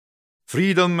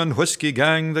Freedom and whisky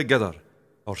gang together,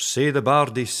 or say the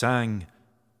bardie sang,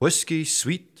 whisky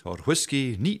sweet or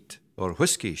whisky neat, or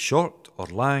whisky short or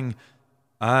lang.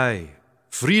 Aye,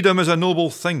 freedom is a noble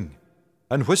thing,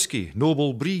 and whisky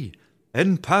noble bree.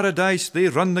 In paradise they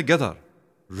run together,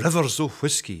 rivers o'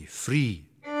 whisky free.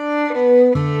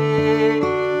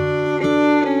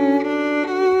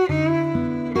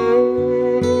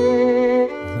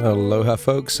 Aloha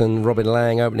folks, and Robin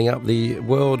Lang opening up the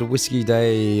World Whisky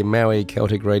Day Maui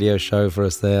Celtic radio show for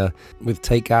us there with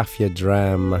Take Off Your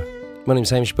Dram. My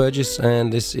name's Hamish Burgess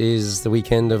and this is the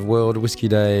weekend of World Whisky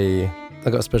Day.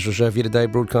 I've got a special show for you today,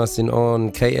 broadcasting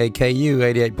on KAKU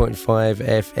 88.5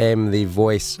 FM, the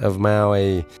voice of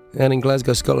Maui. And in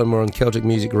Glasgow, Scotland, we're on Celtic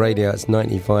Music Radio, it's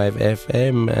 95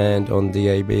 FM, and on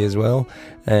DAB as well,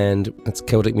 and it's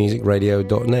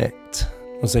celticmusicradio.net.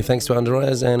 I'll say thanks to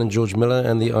underwriters Anne and George Miller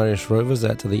and the Irish Rovers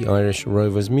at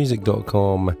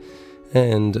theirishroversmusic.com,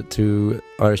 and to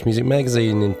Irish Music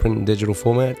Magazine in print and digital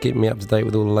format, keeping me up to date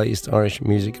with all the latest Irish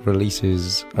music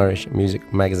releases,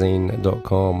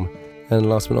 irishmusicmagazine.com. And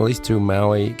last but not least, to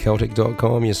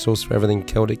MauiCeltic.com, your source for everything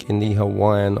Celtic in the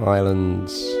Hawaiian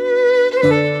Islands.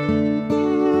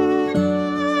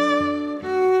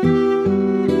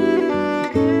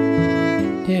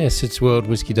 Yes, it's World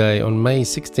Whisky Day on May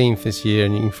 16th this year,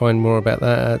 and you can find more about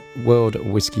that at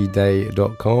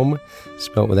worldwhiskeyday.com,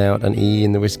 spelt without an E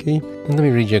in the whiskey. And let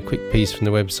me read you a quick piece from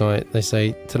the website. They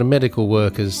say, to the medical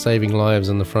workers saving lives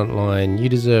on the front line, you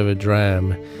deserve a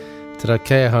dram. To the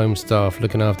care home staff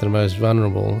looking after the most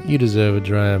vulnerable, you deserve a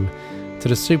dram. To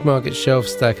the supermarket shelf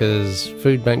stackers,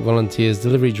 food bank volunteers,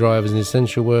 delivery drivers and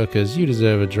essential workers, you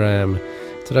deserve a dram.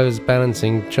 To those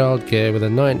balancing childcare with a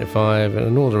 9 to 5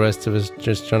 and all the rest of us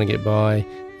just trying to get by,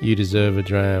 you deserve a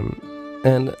dram.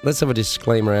 And let's have a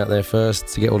disclaimer out there first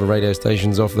to get all the radio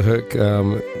stations off the hook.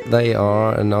 They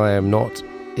are, and I am not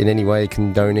in any way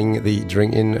condoning the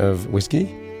drinking of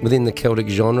whiskey. Within the Celtic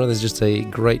genre, there's just a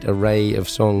great array of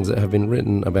songs that have been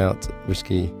written about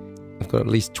whiskey. I've got at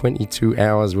least 22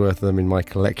 hours worth of them in my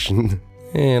collection.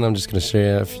 And I'm just going to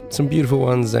share some beautiful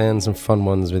ones and some fun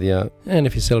ones with you. And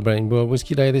if you're celebrating World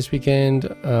Whisky Day this weekend,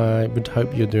 I would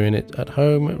hope you're doing it at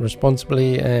home,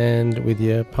 responsibly, and with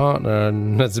your partner.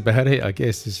 And that's about it, I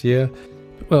guess, this year.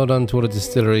 But well done to all the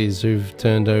distilleries who've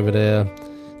turned over their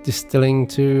distilling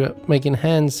to making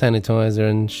hand sanitizer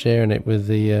and sharing it with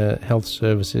the health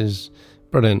services.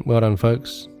 Brilliant. Well done,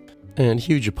 folks. And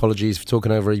huge apologies for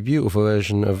talking over a beautiful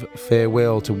version of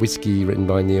Farewell to Whiskey written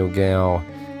by Neil Gow.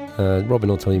 Robin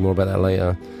will tell you more about that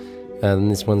later. And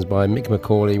this one's by Mick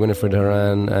McCauley, Winifred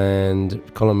Horan and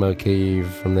Colin McKeeve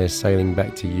from their Sailing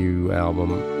Back to You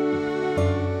album.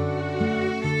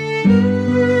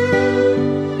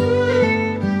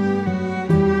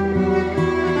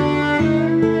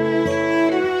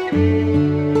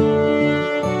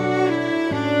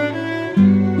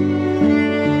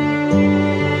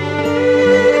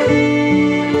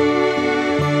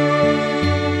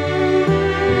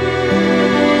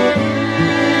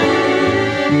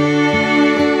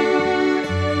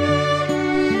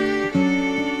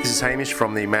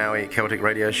 From the Maui Celtic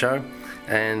radio show,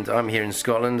 and I'm here in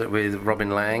Scotland with Robin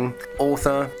Lang,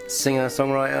 author, singer,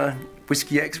 songwriter,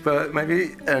 whiskey expert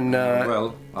maybe, and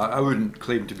well, I wouldn't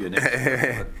claim to be an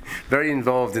expert. Very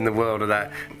involved in the world of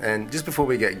that. And just before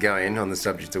we get going on the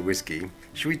subject of whiskey,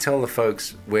 should we tell the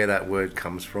folks where that word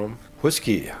comes from?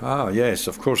 Whiskey, yes,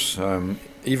 of course.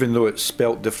 Even though it's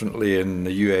spelt differently in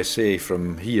the USA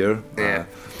from here. Yeah,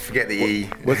 forget the E.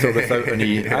 With or without an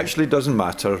E. Actually doesn't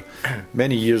matter.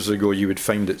 Many years ago you would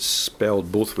find it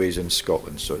spelled both ways in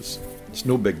Scotland, so it's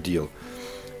no big deal.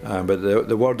 But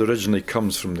the word originally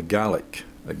comes from the Gaelic.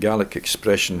 The Gaelic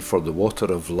expression for the water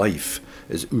of life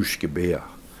is Ushkebea.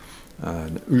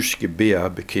 And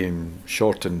Ushkebea became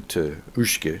shortened to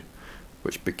Ushke,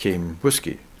 which became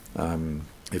whiskey.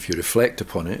 If you reflect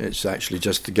upon it, it's actually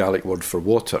just the Gaelic word for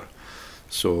water.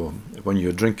 So when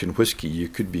you're drinking whiskey, you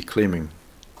could be claiming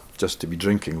just to be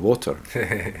drinking water.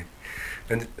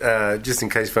 And just in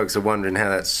case folks are wondering how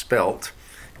that's spelt,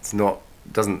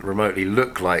 doesn't remotely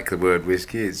look like the word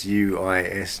whiskey. It's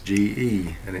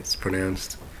U-I-S-G-E, and it's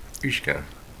pronounced Ushka.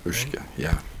 Ushka,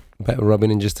 yeah. Back with Robin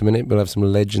in just a minute. We'll have some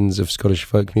legends of Scottish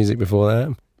folk music before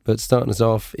that. But starting us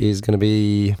off is going to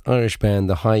be Irish band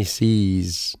The High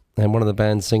Seas. And one of the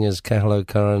band singers, Cathal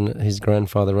O'Curran, his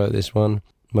grandfather wrote this one,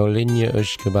 Molinia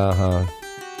Ushkabaha.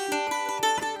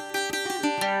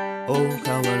 O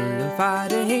Cawal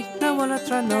Fare Hik na wala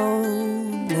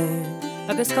tranone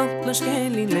Agus Scotland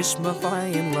Skelly Lish ma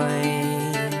Fine Way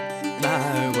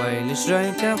Na Wailish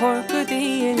Ranka Horka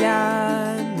Di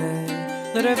Liane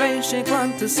The Revelation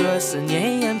Quantus Sus and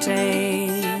Yay and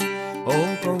Tay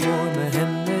O Cawal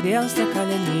else the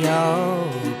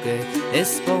Kalinioke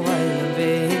is Boyle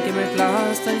Vicky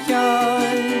McLast and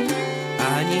Yarn.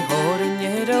 Annie Horan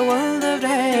yet a world of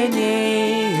rain.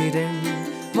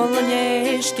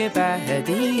 Molyneuske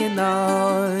Bahadi and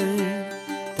all.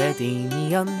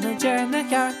 Tedini on the journey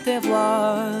cart of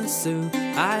Wasu.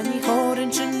 Annie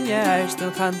Horan Chinya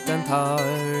still can't and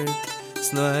hard.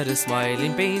 Snur a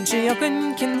smiling benchy och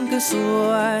en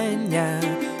kinkusuanya.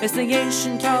 Is the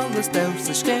ancient tallest stoves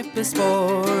a skip is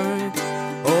sport.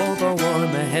 Over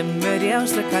warm a hemmer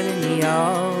jaus the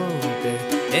Kalinioke.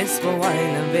 Is for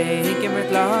while and bake in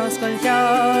glass con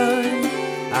yarn.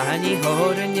 Ani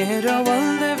horen yer a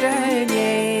wall of rain.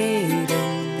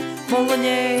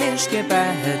 Molyneuske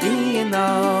Bahadi and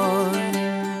all.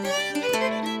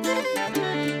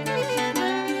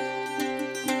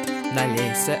 Na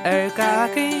lese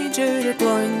kake jure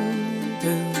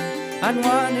gluntu an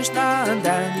one stand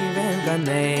and you venga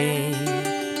nei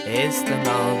is the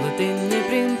novel din I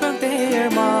brimpan der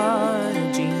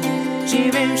margin she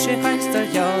will she hast the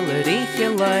jolly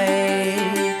lay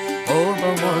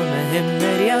over warm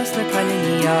himmer just the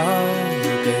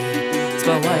Kalinioke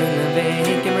so while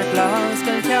awake in my glass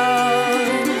can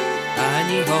yarn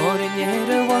ani horen yer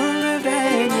one of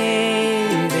rain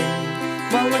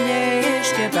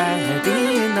Molyneuske Bahadi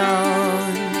and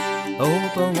all.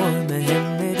 Open warm a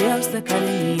hemmer just the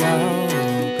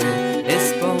Kalinioke is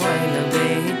for while and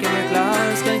bake in a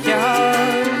glass can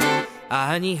yarn.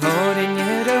 Ani horen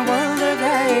yer a wall of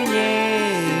rain.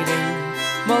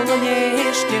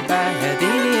 Molyneuske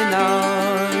Bahadi and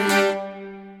all.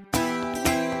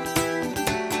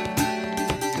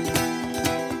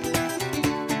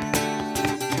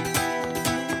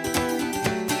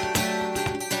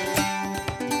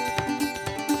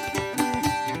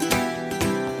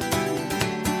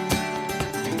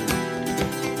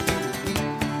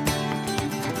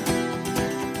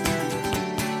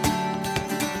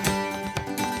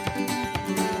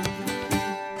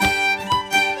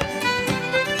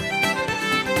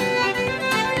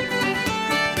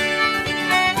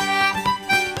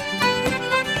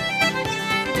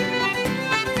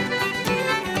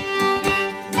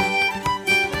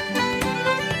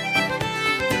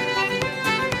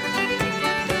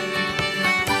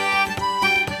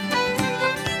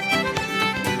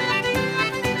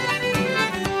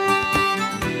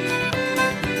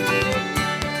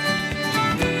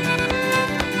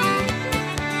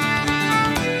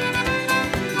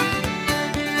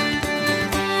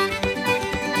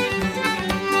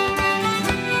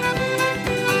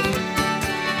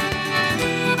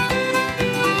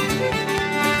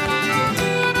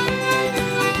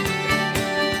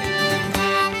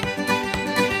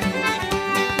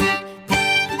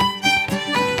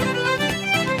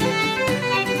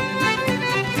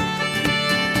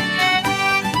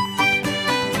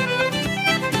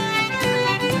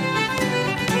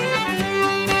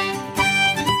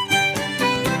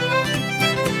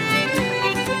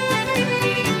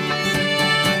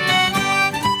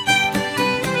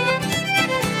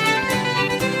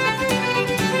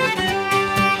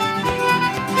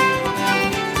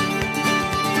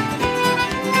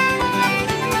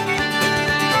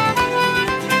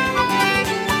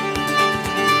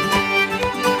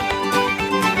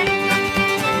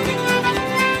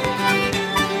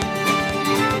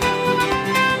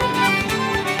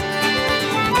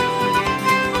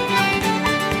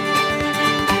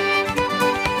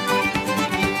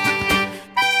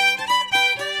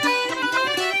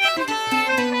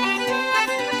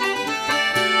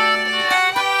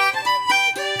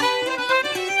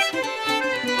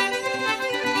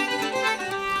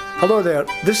 Hello there,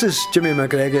 this is Jimmy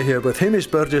McGregor here with Hamish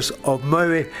Burgess of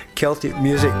Maui Celtic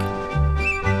Music.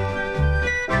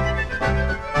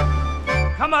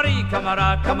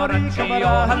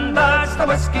 Camaraccio, and that's the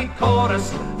whiskey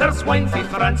chorus. There's wine for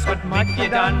France would make you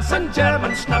dance, and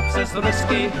German schnapps is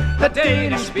risky. The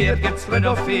Danish beer gets rid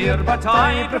of fear, but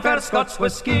I prefer Scots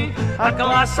whiskey. A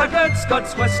glass of good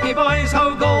Scots whiskey, boys,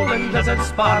 how golden does it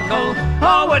sparkle?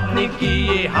 Oh, wouldn't he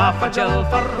give ye half a gill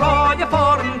for all your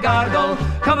foreign gargle?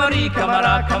 Camaro,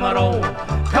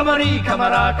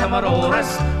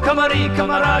 Camaroris,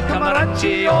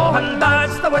 Camaraccio, and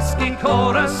that's the whiskey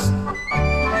chorus.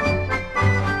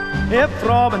 If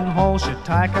Robin Hall should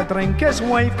take a drink, his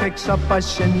wife kicks up a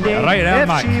shindy. Right on, if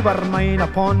Mike. she were mine,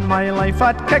 upon my life,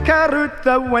 I'd kick her out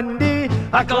the windy.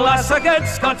 A glass of good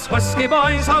Scots whisky,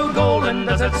 boys, how golden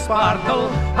does it sparkle?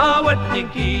 I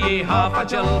wouldn't gie ye half a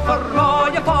gill for all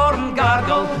your foreign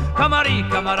gargle. Come-a-ree,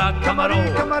 come-a-ra,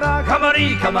 come-a-roo,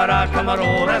 come-a-ree, come-a-ra,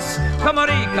 come-a-roras,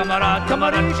 come-a-ree, come-a-ra,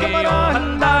 come-a-ree-oh,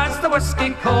 and that's the whiskey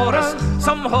chorus.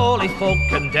 Some holy folk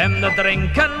condemn the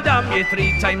drink and damn you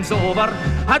 3 times over.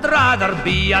 I'd rather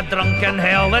be a drunk in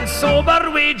hell than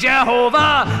sober with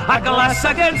Jehovah. A glass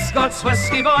of good Scots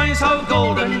whisky, boys, how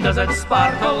golden does it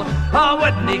sparkle? I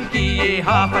wouldn't gie ye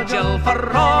half a gill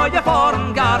for all your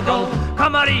foreign gargle.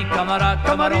 Come-a-ree, come-a-ra,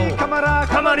 come-a-roo,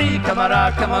 come-a-ree,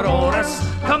 come-a-ra,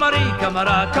 come-a-roras, come-a-ree,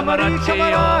 come-a-ra,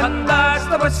 come-a-ree-oh, and that's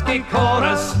the whiskey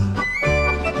chorus.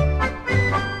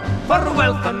 For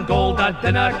wealth and gold I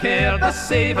dinna care, the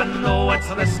saving, no, it's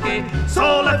risky.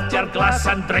 So lift your glass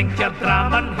and drink your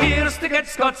dram, and here's to good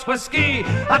Scots whisky.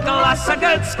 A glass of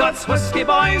good Scots whisky,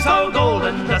 boys, how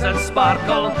golden does it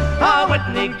sparkle? I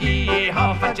wouldn't gie ye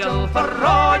half a gill for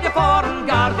all your foreign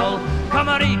gargle.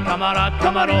 Come-a-ree, come-a-ra,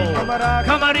 come-a-roo,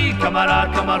 come-a-ree,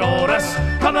 come-a-ra,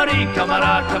 come-a-roras, come-a-ree,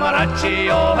 come-a-ra,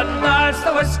 come-a-ra-chee-oh, and that's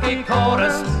the whiskey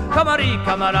chorus. Come-a-ree,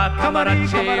 come-a-ra,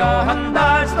 come-a-ra-chee-oh, and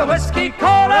that's the whiskey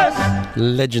chorus.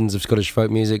 Legends of Scottish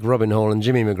folk music, Robin Hall and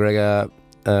Jimmy McGregor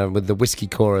with the Whisky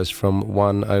chorus from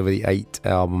One Over the 8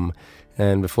 album.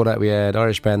 And before that we had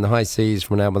Irish band The High Seas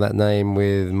from an album of that name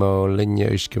with Mo Linia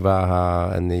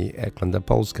Ushkivaha and the Eklanda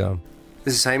Polska.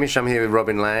 This is Hamish, I'm here with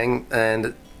Robin Lang,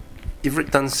 and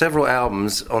you've done several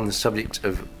albums on the subject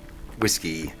of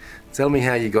whiskey. Tell me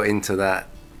how you got into that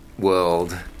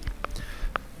world.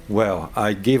 Well,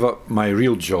 I gave up my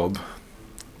real job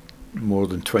more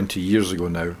than 20 years ago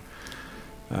now.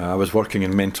 I was working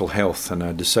in mental health, and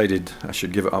I decided I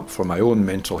should give it up for my own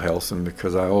mental health, and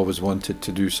because I always wanted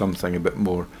to do something a bit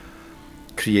more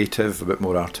creative, a bit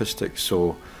more artistic.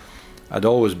 So I'd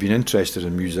always been interested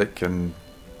in music and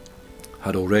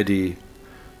had already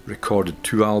recorded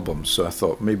 2 albums, so I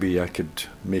thought maybe I could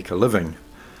make a living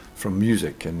from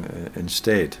music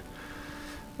instead.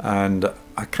 And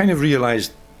I kind of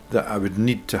realised that I would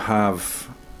need to have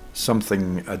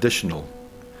something additional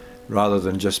rather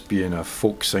than just being a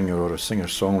folk singer or a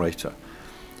singer-songwriter.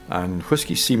 And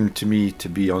whiskey seemed to me to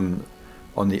be on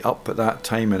the up at that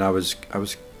time, and I was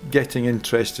getting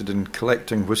interested in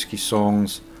collecting whiskey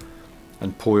songs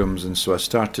and poems, and so I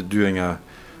started doing a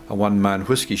one-man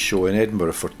whiskey show in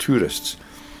Edinburgh for tourists,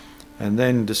 and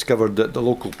then discovered that the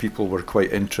local people were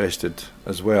quite interested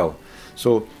as well.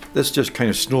 So this just kind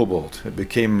of snowballed. It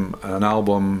became an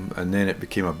album, and then it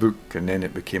became a book, and then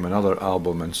it became another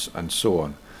album, and so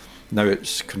on. Now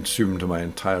it's consumed my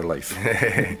entire life.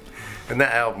 And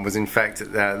that album was in fact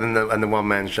and the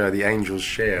one-man show, The Angel's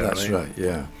Share. That's right,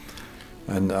 yeah.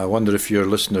 And I wonder if your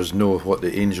listeners know what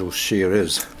The Angel's Share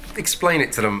is. Explain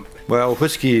it to them. Well,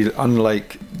 whiskey,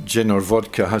 unlike gin or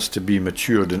vodka, has to be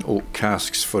matured in oak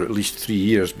casks for at least 3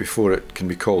 years before it can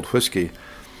be called whiskey.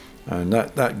 And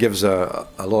that gives a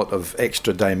lot of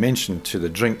extra dimension to the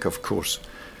drink, of course.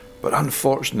 But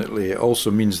unfortunately, it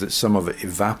also means that some of it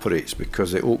evaporates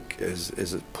because the oak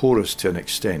is porous to an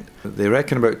extent. They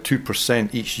reckon about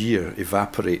 2% each year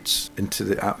evaporates into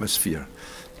the atmosphere.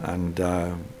 And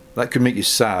that could make you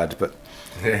sad, but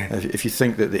if you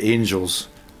think that the angels,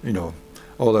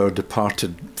 all our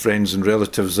departed friends and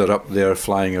relatives are up there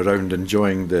flying around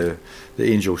enjoying the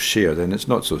Angel's Share, then it's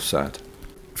not so sad.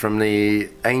 From the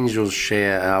Angel's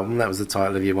Share album, that was the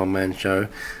title of your one-man show.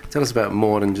 Tell us about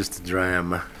More Than Just a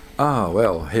Dram. Ah,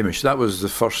 well, Hamish, that was the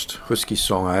first whiskey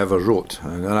song I ever wrote,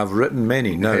 and I've written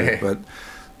many now, but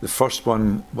the first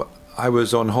one, I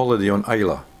was on holiday on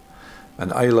Islay,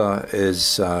 and Islay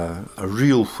is a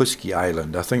real whiskey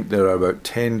island. I think there are about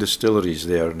 10 distilleries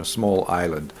there in a small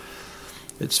island.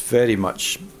 It's very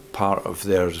much part of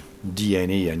their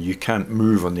DNA, and you can't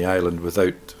move on the island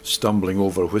without stumbling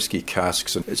over whiskey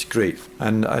casks, and it's great.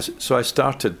 And so I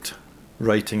started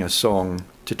writing a song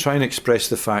to try and express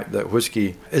the fact that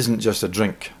whiskey isn't just a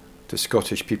drink to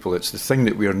Scottish people. It's the thing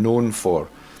that we are known for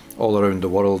all around the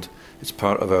world. It's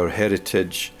part of our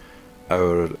heritage,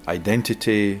 our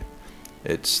identity.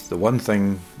 It's the one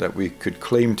thing that we could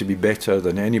claim to be better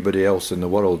than anybody else in the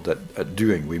world at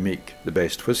doing. We make the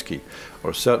best whiskey,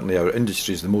 or certainly our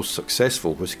industry is the most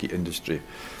successful whiskey industry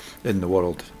in the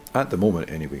world, at the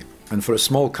moment anyway. And for a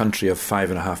small country of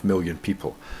 5.5 million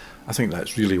people, I think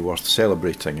that's really worth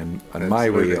celebrating, and my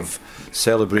way of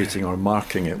celebrating or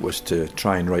marking it was to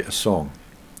try and write a song,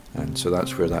 and so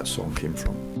that's where that song came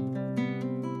from.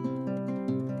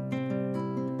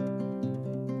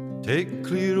 Take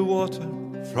clear water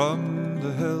from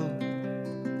the hill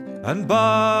and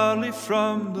barley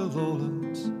from the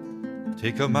lowlands.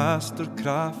 Take a master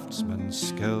craftsman's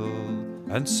skill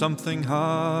and something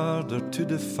harder to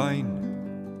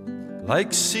define,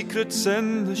 like secrets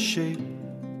in the shape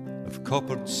of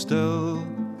coppered still,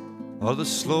 or the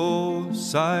slow,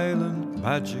 silent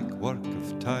magic work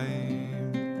of time.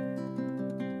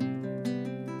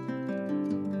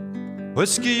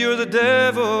 Whiskey, you're the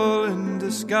devil in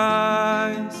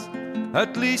disguise,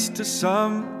 at least to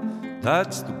some,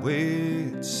 that's the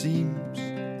way it seems.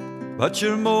 But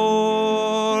you're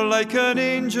more like an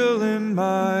angel in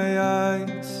my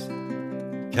eyes.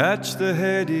 Catch the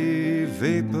heady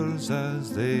vapors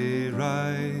as they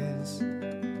rise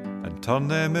and turn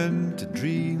them into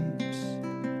dreams.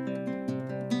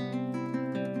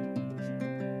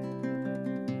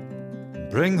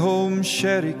 Bring home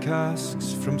sherry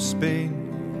casks from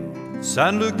Spain,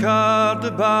 Sanlúcar de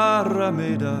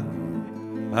Barrameda,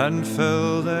 and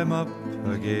fill them up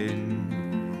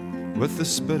again with the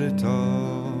spirit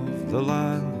of the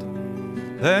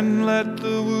land. Then let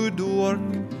the wood work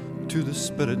to the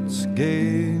spirit's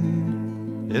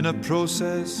gain, in a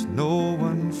process no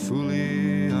one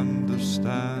fully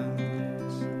understands.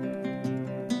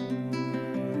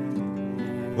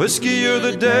 Whiskey, you're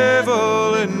the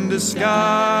devil in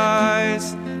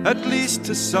disguise, at least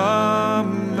to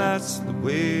some, that's the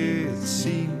way it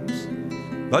seems.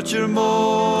 But you're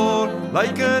more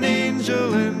like an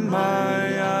angel in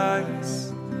my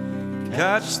eyes.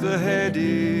 Catch the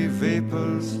heady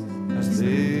vapors as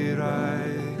they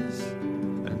rise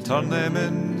and turn them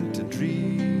into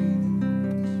dreams.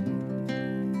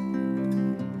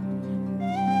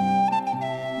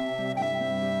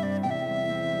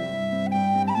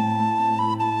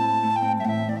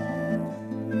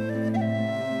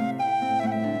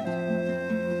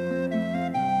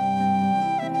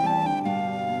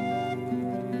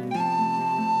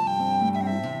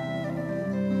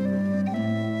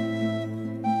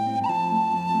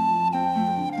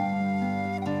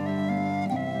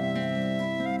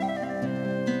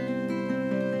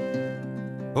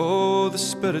 Oh, the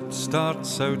spirit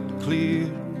starts out clear,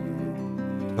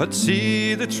 but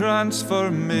see the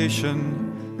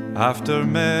transformation after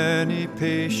many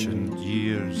patient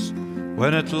years,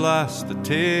 when at last the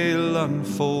tale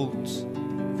unfolds.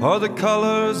 For the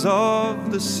colours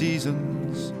of the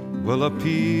seasons will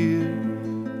appear,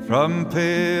 from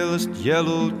palest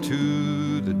yellow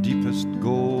to the deepest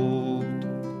gold.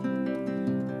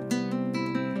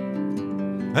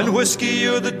 And whiskey,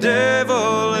 you're the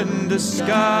devil in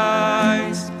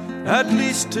disguise, at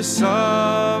least to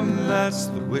some, that's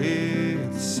the way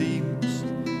it seems.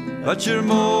 But you're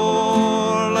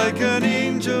more like an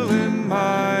angel in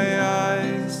my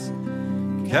eyes.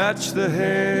 Catch the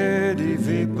heady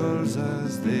vapors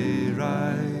as they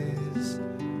rise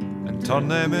and turn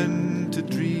them into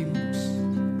dreams.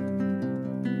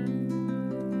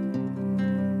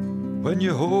 When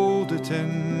you hold it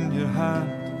in your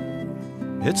hand,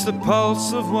 it's the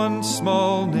pulse of one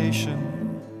small nation,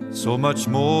 so much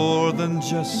more than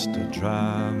just a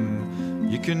dram.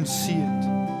 You can see it,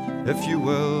 if you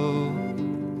will,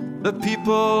 the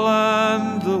people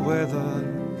and the weather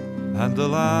and the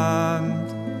land.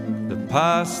 The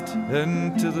past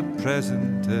into the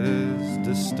present is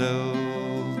distilled.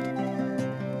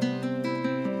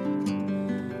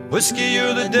 Whiskey,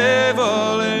 you're the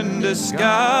devil in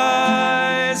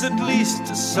disguise, at least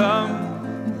to some,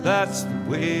 that's the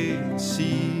way it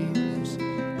seems.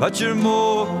 But you're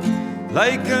more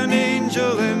like an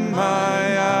angel in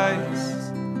my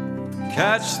eyes.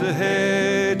 Catch the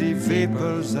heady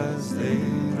vapors as they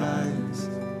rise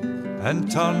and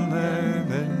turn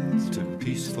them into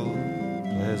peaceful,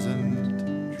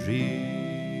 pleasant dreams.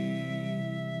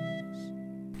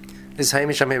 This is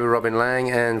Hamish. I'm here with Robin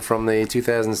Lang, and from the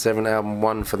 2007 album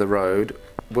One for the Road,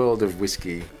 World of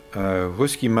Whisky.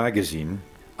 Whisky magazine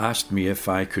asked me if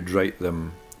I could write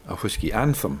them a whisky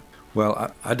anthem.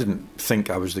 Well, I didn't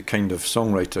think I was the kind of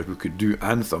songwriter who could do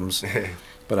anthems,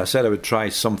 but I said I would try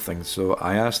something. So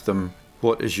I asked them,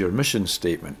 what is your mission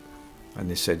statement?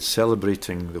 And they said,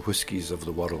 celebrating the whiskies of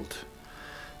the world.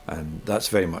 And that's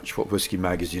very much what Whisky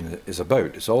magazine is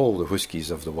about. It's all the whiskies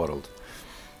of the world.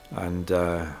 And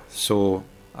so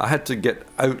I had to get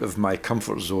out of my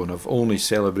comfort zone of only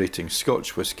celebrating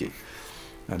Scotch whisky.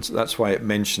 And so that's why it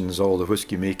mentions all the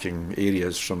whisky making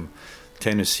areas from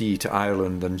Tennessee to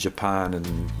Ireland and Japan and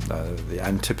the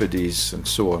Antipodes and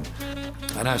so on.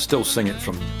 And I still sing it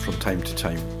from time to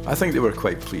time. I think they were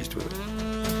quite pleased with it.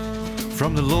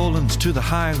 From the lowlands to the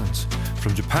highlands,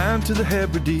 from Japan to the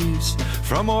Hebrides,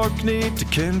 from Orkney to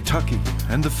Kentucky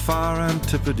and the far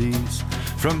Antipodes,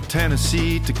 from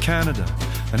Tennessee to Canada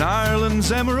and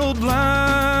Ireland's emerald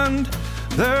land.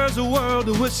 There's a world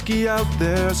of whiskey out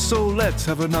there, so let's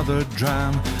have another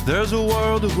dram. There's a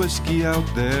world of whiskey out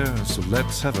there, so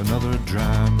let's have another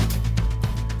dram.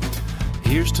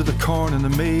 Here's to the corn and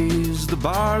the maize, the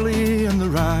barley and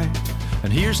the rye,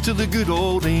 and here's to the good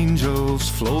old angels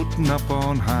floating up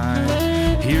on high.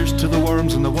 Here's to the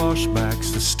worms and the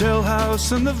washbacks, the still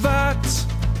house and the vats,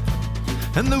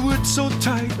 and the wood so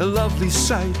tight, a lovely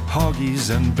sight,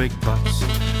 hoggies and big butts.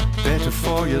 Better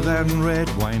for you than red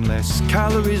wine, less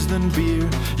calories than beer.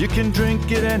 You can drink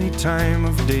it any time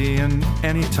of day and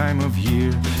any time of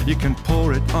year. You can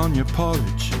pour it on your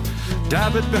porridge,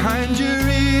 dab it behind your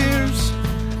ears.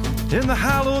 In the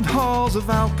hallowed halls of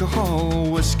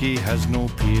alcohol, whiskey has no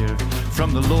peer.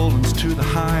 From the lowlands to the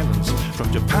highlands,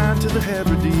 from Japan to the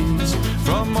Hebrides,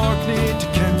 from Orkney to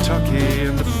Kentucky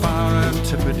and the far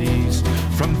Antipodes,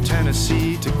 from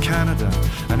Tennessee to Canada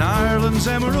and Ireland's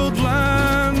emerald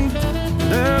land.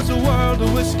 There's a world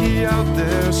of whiskey out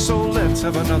there, so let's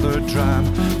have another dram.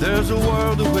 There's a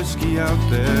world of whiskey out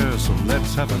there, so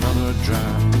let's have another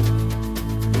dram.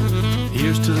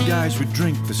 Here's to the guys who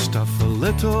drink the stuff, a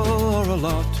little or a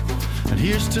lot. And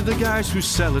here's to the guys who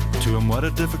sell it to 'em, what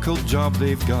a difficult job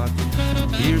they've got.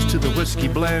 Here's to the whiskey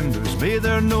blenders, may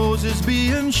their noses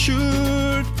be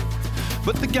insured.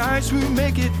 But the guys who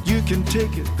make it, you can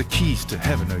take it, the keys to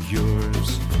heaven are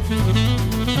yours.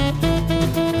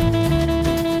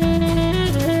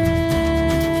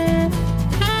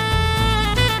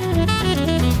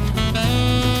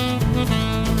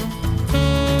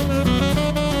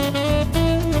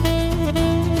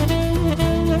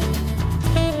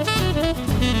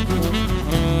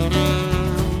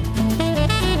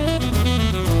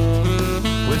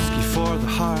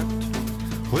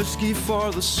 Whiskey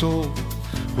for the soul.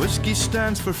 Whiskey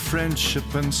stands for friendship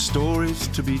and stories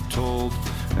to be told.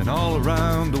 And all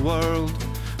around the world,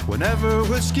 whenever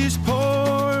whiskey's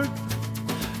poured,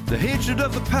 the hatred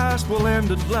of the past will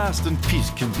end at last and peace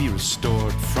can be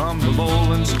restored. From the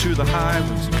lowlands to the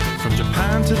highlands, from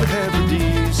Japan to the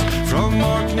Hebrides, from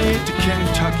Orkney to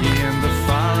Kentucky and the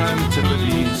far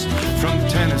Antipodes, from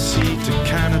Tennessee to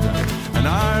Canada and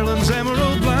Ireland's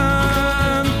emerald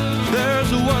land.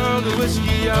 There's a world of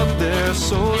whiskey out there,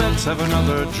 so let's have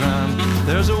another dram.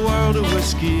 There's a world of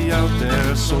whiskey out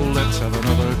there, so let's have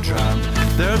another dram.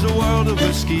 There's a world of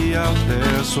whiskey out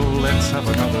there, so let's have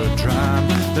another dram.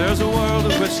 There's a world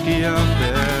of whiskey out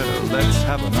there, let's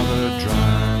have another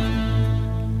dram.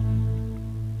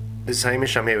 This is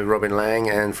Hamish, I'm here with Robin Lang,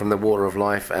 and from the Water of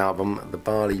Life album, The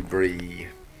Barley Bree.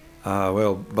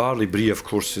 Well, barley brie, of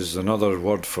course, is another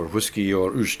word for whiskey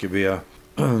or ushkebea,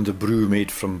 the brew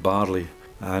made from barley.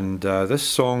 And this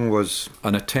song was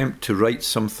an attempt to write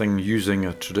something using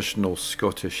a traditional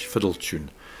Scottish fiddle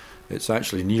tune. It's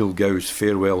actually Neil Gow's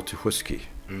Farewell to Whisky.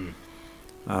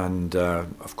 And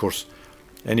of course,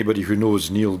 anybody who knows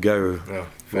Neil Gow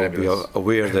will be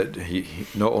aware that he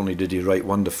not only did he write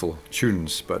wonderful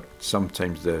tunes, but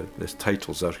sometimes the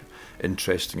titles are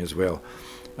interesting as well.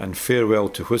 And Farewell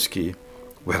to Whisky,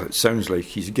 well, it sounds like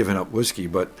he's given up whiskey,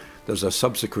 but there's a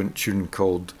subsequent tune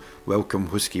called Welcome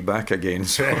Whisky Back Again,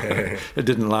 so it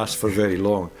didn't last for very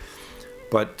long.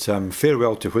 But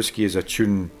Farewell to Whisky is a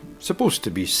tune supposed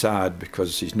to be sad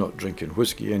because he's not drinking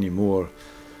whisky anymore,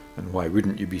 and why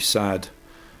wouldn't you be sad?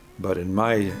 But in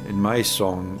my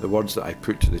song, the words that I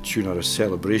put to the tune are a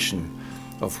celebration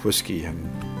of whisky and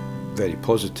very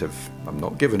positive. I'm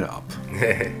not giving it up.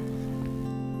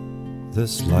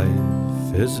 This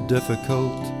life is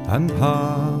difficult and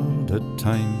hard at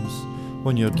times,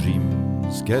 when your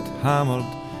dreams get hammered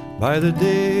by the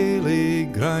daily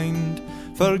grind.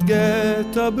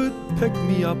 Forget about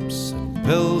pick-me-ups and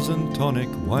pills and tonic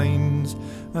wines,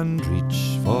 and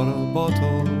reach for a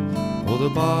bottle of the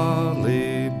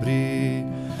barley brie.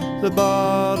 The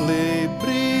barley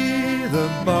brie, the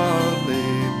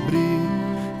barley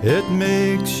brie. It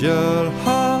makes your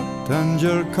heart and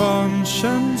your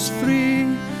conscience free.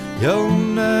 You'll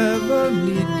never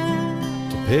need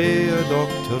to pay a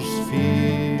doctor's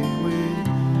fee with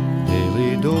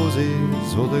daily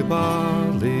doses of the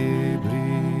barley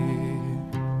brie.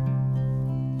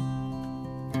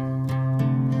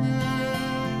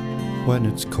 When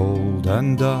it's cold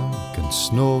and dark and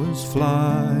snow is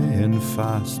flying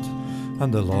fast,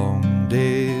 and the long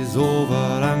day's over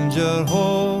and you're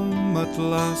home at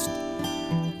last,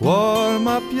 warm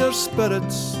up your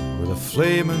spirits with a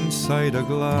flame inside a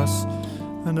glass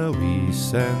and a wee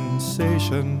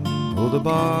sensation of the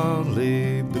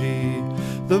barley brie.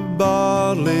 The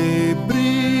barley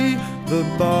brie, the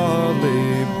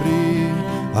barley brie.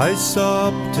 I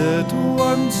supped it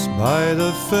once by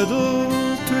the fiddle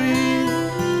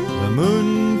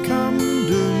moon come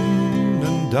down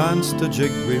and danced a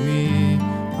jig with me,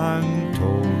 and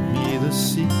told me the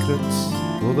secrets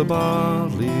of the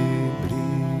barley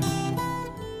bree.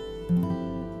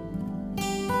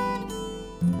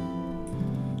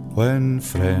 When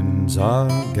friends are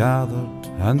gathered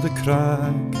and the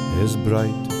crag is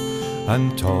bright,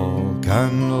 and talk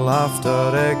and laughter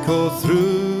echo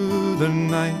through the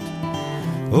night,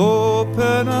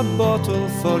 open a bottle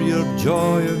for your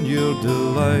joy and your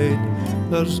delight.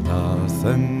 There's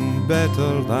nothing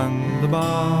better than the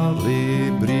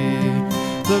barley brie,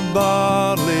 the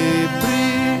barley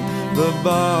brie, the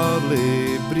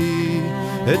barley brie.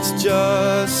 It's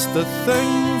just the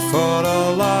thing for a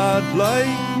lad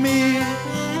like me.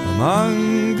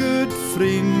 Among good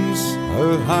friends,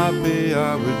 how happy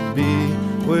I would be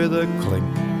with a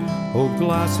clink of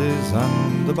glasses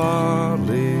and the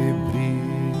barley brie.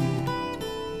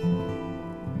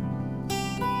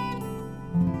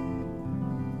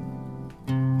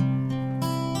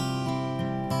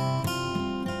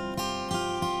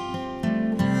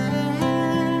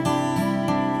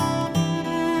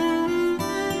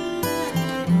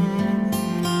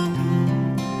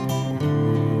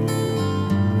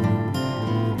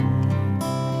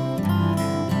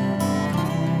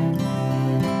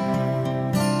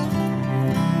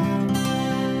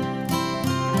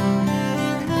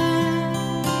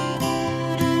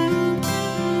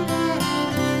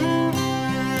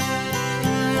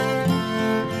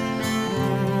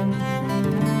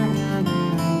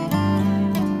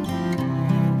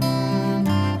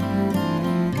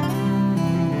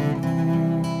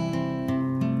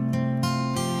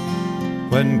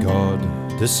 When God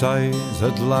decides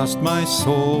at last my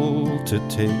soul to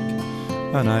take,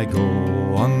 and I go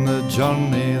on the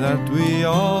journey that we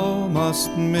all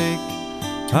must make,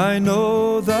 I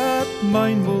know that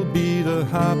mine will be the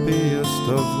happiest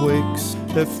of wakes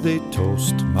if they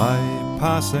toast my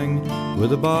passing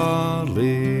with a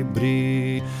barley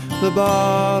brie, the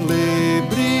barley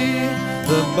brie,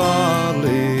 the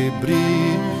barley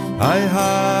brie. I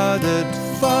had it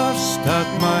first at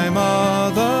my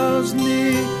mother's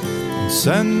knee, and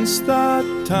since that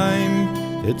time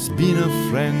it's been a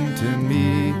friend to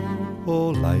me. Oh,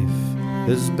 life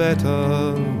is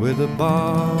better with a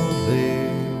barley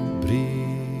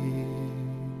brie.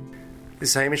 This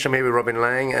is Hamish. I'm here with Robin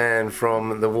Lang, and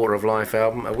from the Water of Life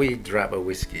album, A Wee Drap of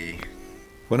Whisky.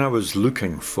 When I was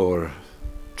looking for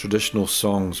traditional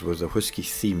songs with a whisky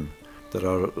theme, there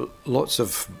are lots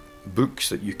of books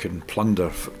that you can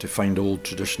plunder to find old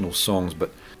traditional songs,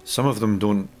 but some of them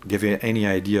don't give you any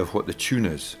idea of what the tune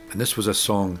is. And this was a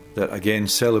song that again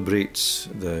celebrates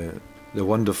the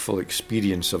wonderful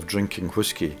experience of drinking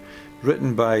whisky,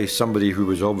 written by somebody who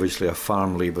was obviously a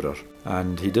farm labourer,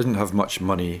 and he didn't have much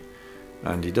money,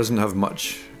 and he doesn't have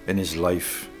much in his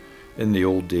life. In the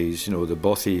old days, you know, the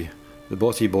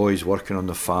bothy boys working on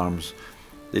the farms,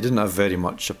 they didn't have very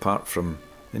much apart from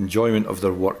enjoyment of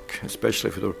their work, especially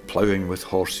if they were ploughing with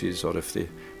horses, or if they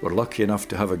were lucky enough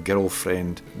to have a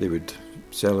girlfriend, they would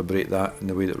celebrate that in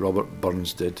the way that Robert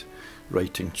Burns did,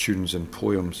 writing tunes and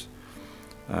poems.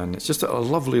 And it's just a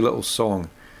lovely little song,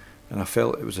 and I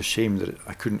felt it was a shame that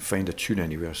I couldn't find a tune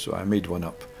anywhere, so I made one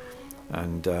up.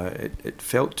 And it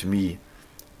felt to me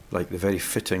like the very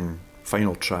fitting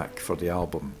final track for the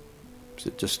album. So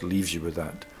it just leaves you with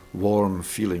that warm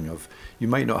feeling of, you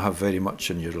might not have very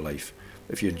much in your life.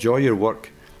 If you enjoy your work,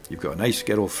 you've got a nice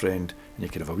girlfriend, and you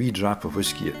can have a wee drap of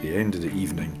whisky at the end of the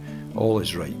evening, all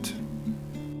is right.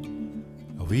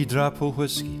 A wee drap of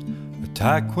whisky, a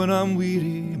tack when I'm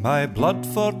weary, my blood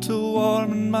for to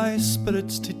warm and my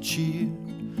spirits to cheer.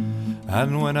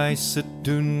 And when I sit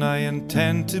down I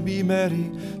intend to be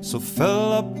merry, so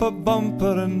fill up a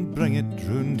bumper and bring it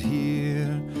round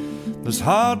here. There's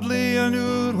hardly an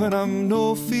hour when I'm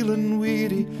no feeling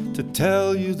weary, to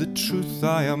tell you the truth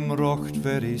I am rocked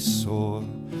very sore.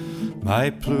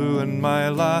 My plew and my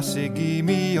lassie gie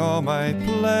me all my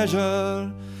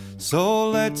pleasure, so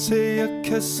let's hae a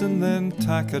kiss and then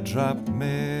tak a drap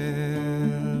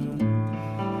mair.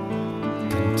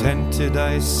 Contented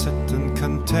I sit and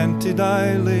contented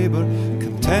I labour,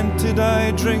 contented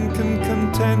I drink and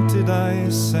contented I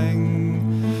sing.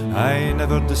 I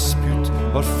never dispute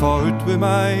or fight with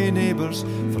my neighbours,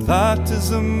 for that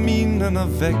is a mean and a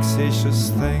vexatious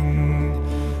thing.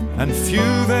 And few,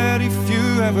 very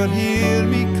few, ever hear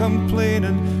me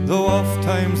complaining, though oft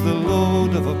times the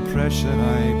load of oppression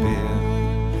I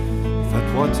bear.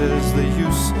 But what is the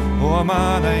use o' a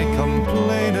man I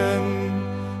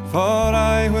complaining? For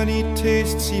I, when he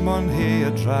tastes, he maun hae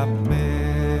a drap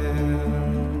mair.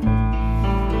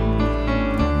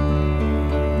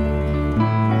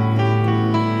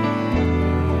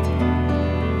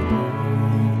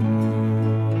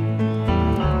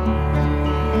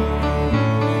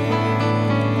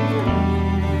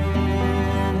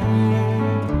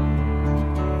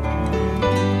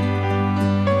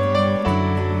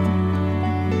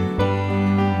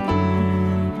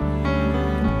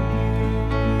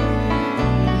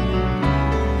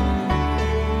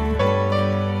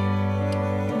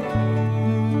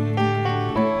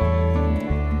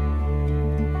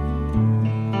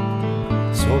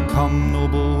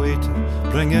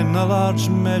 bring in a large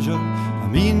measure. I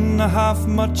mean a half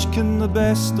much can the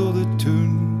best o' the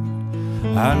tune.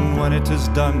 And when it is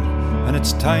done, and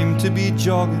it's time to be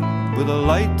jogging, with a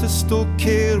light to stoke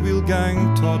care we'll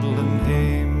gang toddling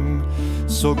hame.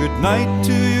 So good night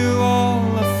to you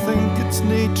all, I think it's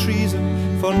nae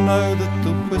treason, for now that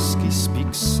the whisky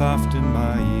speaks soft in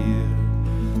my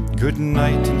ear. Good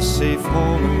night and safe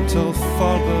home until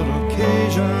further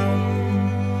occasion.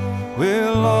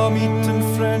 We'll all meet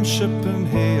in friendship and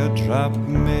hae a drap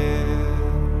mair.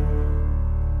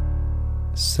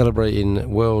 Celebrating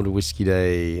World Whisky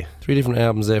Day. 3 different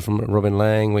albums there from Robin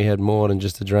Lang. We had More Than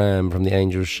Just a Dram from The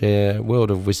Angel's Share, World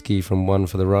of Whisky from One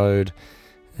for the Road,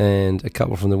 and a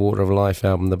couple from the Water of Life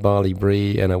album, The Barley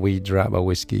Brie and A Wee Drap of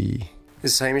Whisky.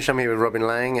 This is Hamish, I'm here with Robin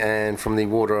Lang, and from the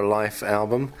Water of Life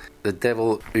album, The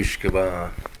Devil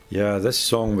Ushkabar. Yeah, this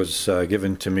song was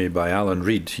given to me by Alan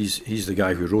Reid. He's the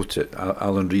guy who wrote it,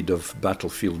 Alan Reid of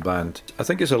Battlefield Band. I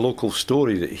think it's a local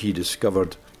story that he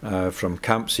discovered from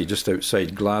Campsie, just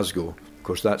outside Glasgow. Of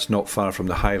course, that's not far from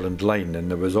the Highland Line,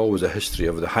 and there was always a history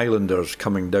of the Highlanders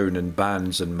coming down in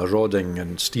bands and marauding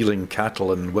and stealing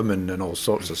cattle and women and all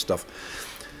sorts of stuff.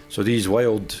 So these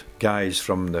wild guys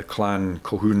from the Clan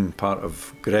Colquhoun, part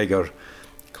of Gregor,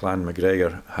 Clan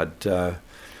MacGregor, had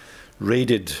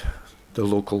raided the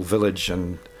local village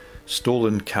and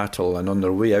stolen cattle, and on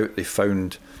their way out they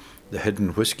found the hidden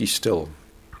whisky still.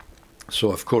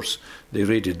 So of course they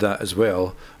raided that as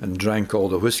well and drank all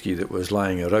the whisky that was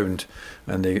lying around,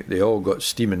 and they all got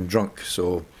steaming drunk.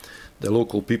 So the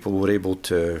local people were able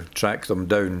to track them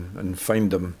down and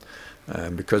find them,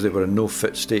 because they were in no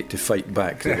fit state to fight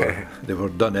back. They were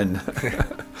done in.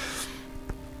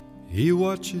 He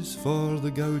watches for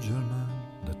the gouger man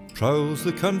that prowls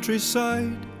the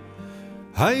countryside,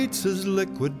 hides his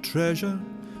liquid treasure,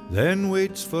 then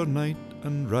waits for night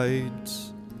and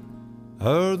rides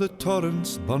o'er the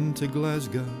torrents burn to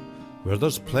Glasgow, where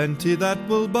there's plenty that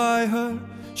will buy her.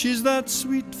 She's that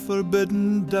sweet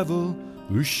forbidden devil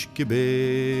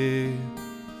Ushkabe.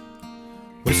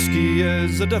 Whisky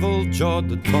is a devil jawed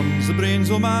that burns the brains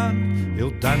o' man.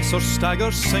 He'll dance or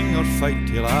stagger, sing or fight,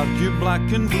 he'll argue black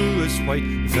and blue as white.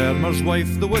 The farmer's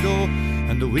wife, the widow,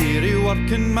 and the weary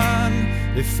working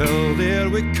man, they fill the air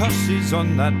with curses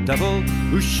on that devil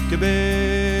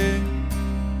Ushkabe.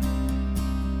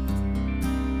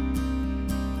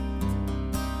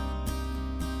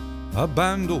 A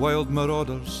band of wild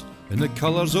marauders in the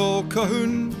colours o'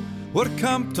 Colquhoun were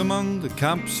camped among the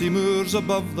Campsie moors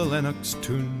above the Lennox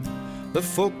Toon. The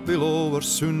folk below were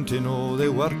soon to know they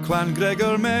were Clan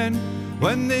Gregor men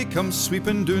when they come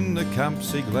sweeping down the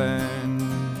Campsie glen.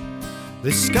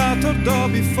 They scattered all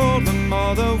before them,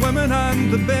 all the women and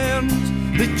the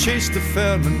bairns. They chased the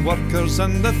farming workers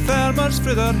and the farmers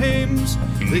frae their hames.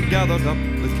 They gathered up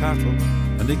the cattle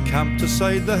and they camped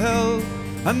aside the hill,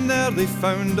 and there they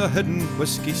found a hidden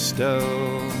whisky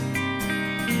still.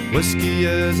 Whisky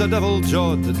is a devil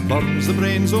jawed that burns the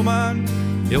brains o' man.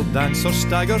 He'll dance or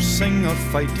stagger, sing or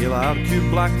fight, he'll argue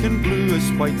black and blue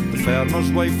as white. The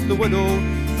farmer's wife, the widow,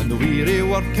 and the weary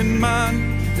working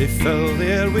man, they fill the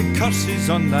air with curses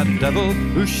on that devil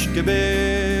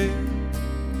Ushkabe.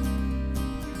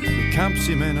 The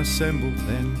Campsie men assembled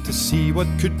then to see what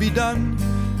could be done,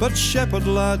 but shepherd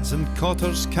lads and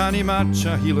cotters canny match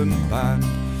a healing band.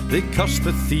 They cursed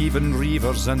the thieving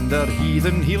reivers and their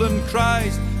heathen healing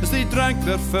cries as they drank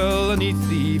their fill beneath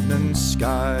the evening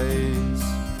skies.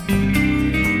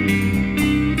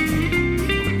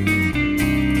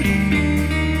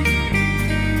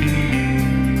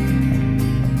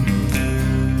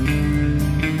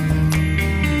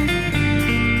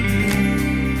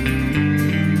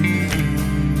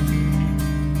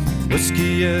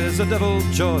 Whisky is a devil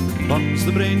jawed that burns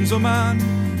the brains o' man.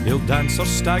 He'll dance or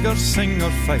stagger, sing or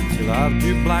fight, he'll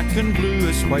argue black and blue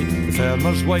as white. The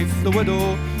farmer's wife, the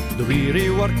widow, the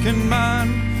weary working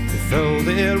man, they fill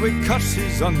the air with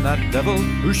curses on that devil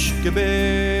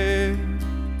Ushkabe.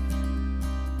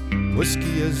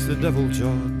 Whisky is the devil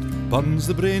jawed that burns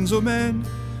the brains o' men,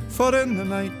 for in the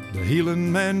night the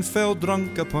healing men fell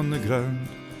drunk upon the ground.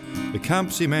 The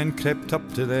Campsie men crept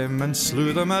up to them and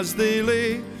slew them as they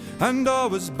lay, and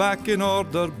all was back in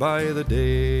order by the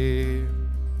day.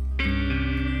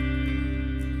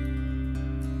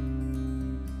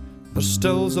 There's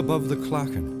stills above the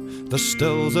clachan, there's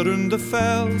stills around the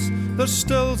fells, there's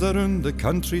stills around the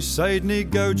countryside nae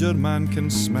gouger man can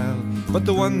smell. But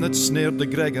the one that snared the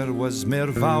Gregor was mair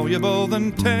valuable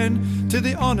than 10 to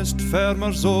the honest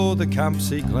farmers o' the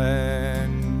Campsie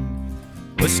glen.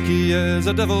 Whisky is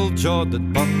a devil jawed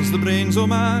that burns the brains o'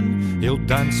 man. He'll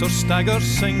dance or stagger,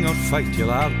 sing or fight,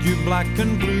 he'll argue black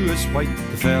and blue is white.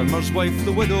 The farmer's wife,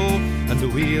 the widow, and the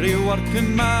weary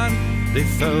working man, they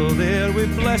fill the air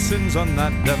with blessings on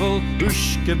that devil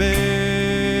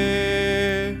Ushkabe.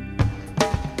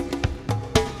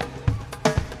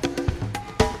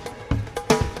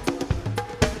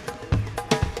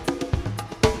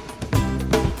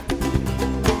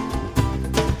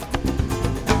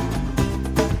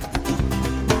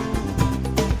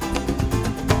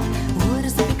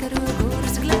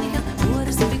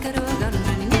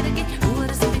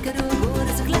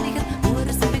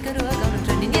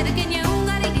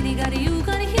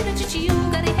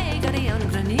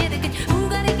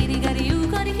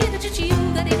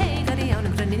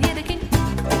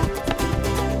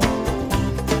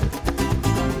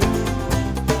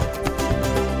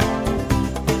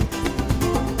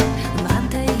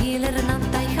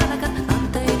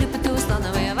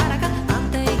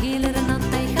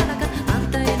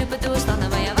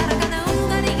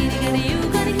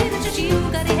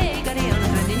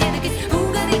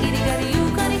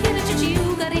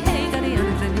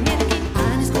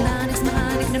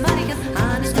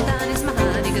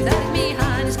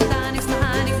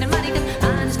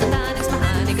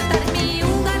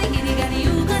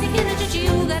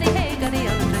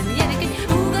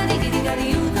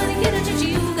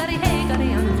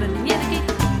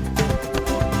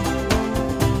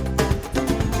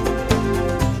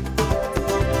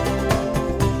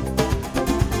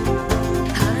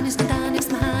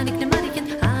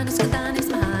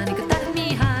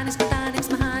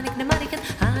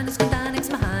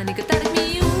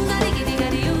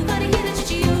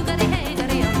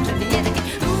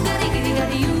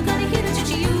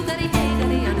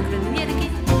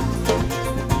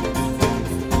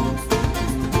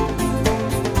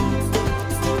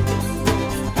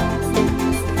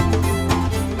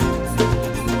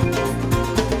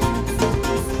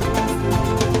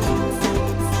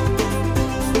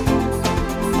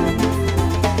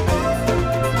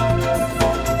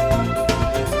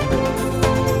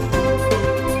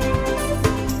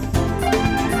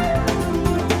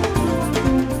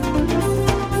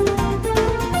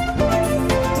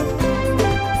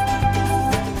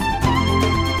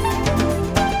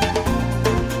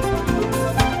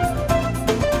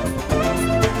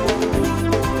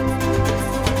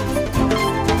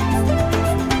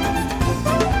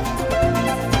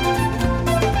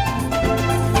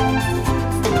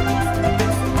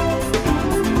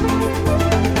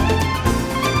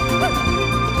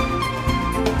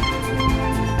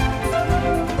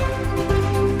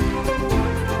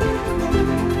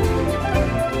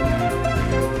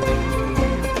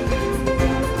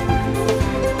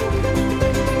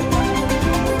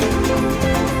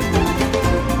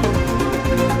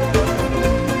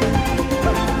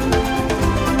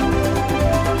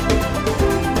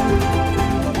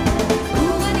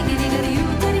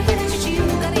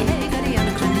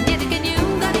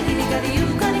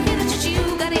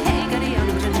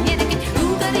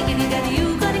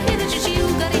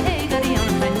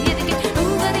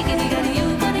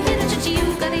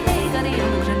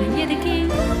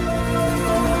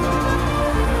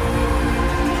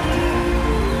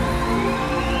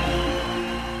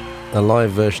 A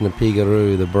live version of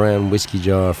Pigaroo, the brown whiskey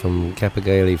jar from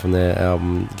Capagali from their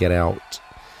album Get Out.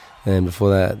 And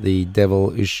before that, the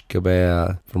Devil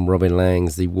Ushkabe from Robin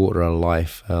Lang's The Water of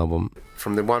Life album.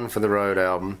 From the One for the Road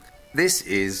album. This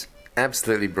is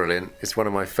absolutely brilliant. It's one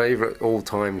of my favourite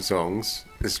all-time songs,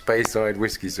 the Speyside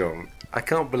Whiskey song. I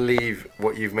can't believe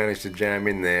what you've managed to jam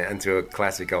in there into a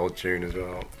classic old tune as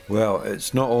well. Well,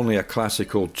 it's not only a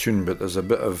classic old tune, but there's a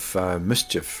bit of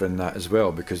mischief in that as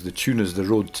well, because the tune is The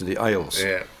Road to the Isles,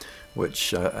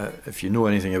 which, if you know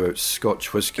anything about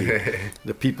Scotch whisky,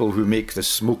 the people who make the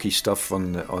smoky stuff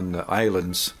on the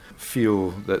islands feel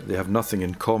that they have nothing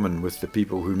in common with the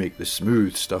people who make the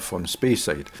smooth stuff on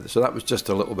Speyside. So that was just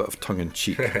a little bit of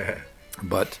tongue-in-cheek.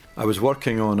 But I was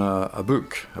working on a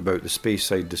book about the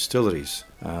Speyside distilleries,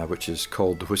 which is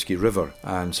called The Whisky River,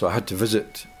 and so I had to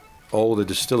visit all the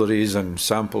distilleries and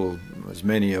sample as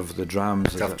many of the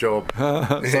drams. Tough job.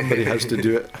 Somebody has to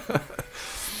do it.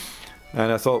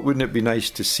 And I thought, wouldn't it be nice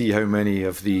to see how many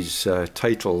of these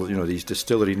titles, these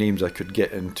distillery names I could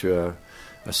get into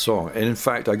a song. And in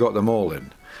fact, I got them all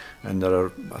in. And there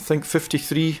are, I think,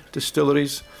 53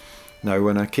 distilleries. Now,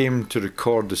 when I came to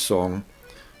record the song,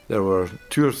 there were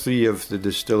 2 or 3 of the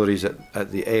distilleries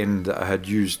at the end that I had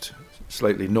used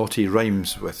slightly naughty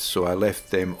rhymes with, so I left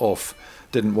them off.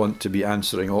 Didn't want to be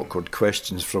answering awkward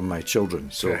questions from my children,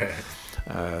 so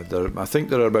I think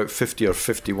there are about 50 or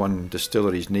 51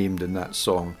 distilleries named in that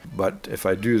song, but if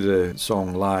I do the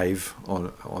song live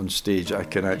on stage, I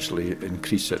can actually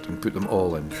increase it and put them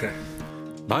all in.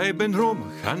 By Ben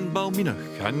Romach and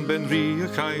Balminach and Ben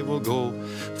Riach I will go,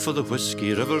 for the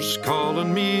Whisky River's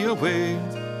calling me away.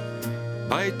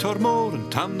 By Tormore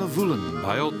and Tamnavoolen,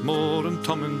 by Altmore and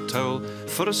Tomintoul,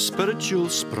 for a spiritual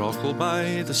sprockle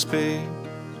by the Spey.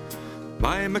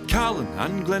 By Macallan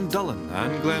and Glendullan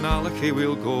and Glenallachie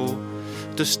we'll go,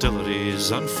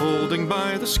 distilleries unfolding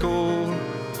by the score.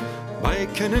 By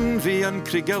Kininvie and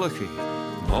Craigellachie,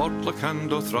 Mortlach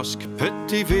and O'Thrusk,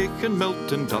 Pittyvake and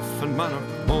Milton, Duff and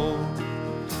Mannockmore.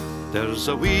 There's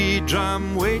a wee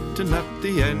dram waiting at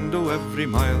the end o' every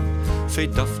mile, fae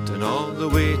Dufton all the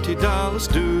way to Dallas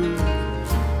Dhu,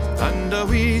 and a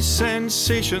wee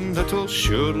sensation that'll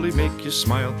surely make you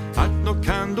smile at no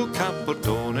Candle Cap or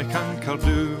Doneck and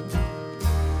Cardew.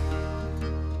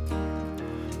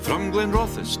 From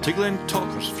Glenrothes to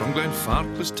Glentochers, from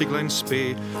Glenfarclas to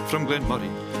Glenspey, from Glenmurray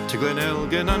to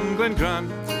Glenelgin and Glengrant,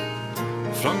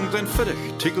 from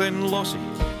Glenfiddich to Glenlossie,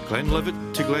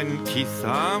 Glenlivet to Glenkeith,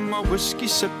 I'm a whisky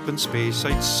sippin'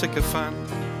 Speyside sycophant.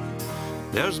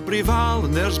 There's Breval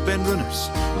and there's Benrunas,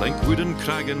 Linkwood and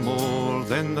Cragganmore,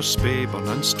 then there's Speyburn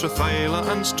and Strathyla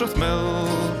and Strathmill.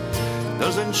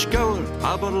 There's Inchgower,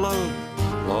 Aberlour,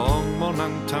 Longmorn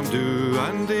and Tamdhu,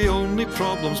 and the only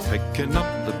problem's picking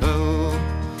up the bill.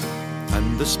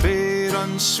 And the Spey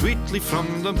runs sweetly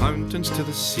from the mountains to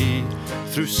the sea,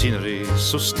 through scenery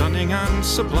so stunning and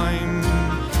sublime.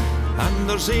 And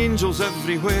there's angels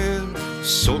everywhere,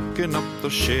 soaking up their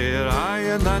share, aye,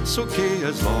 and that's okay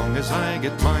as long as I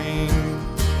get mine.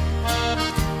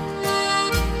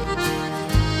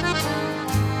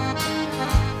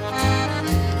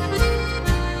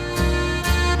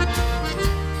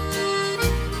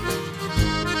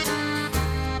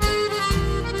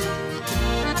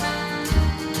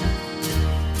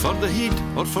 For the heat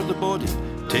or for the body,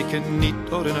 taken neat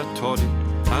or in a toddy,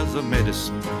 as a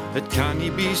medicine, it can't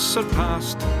be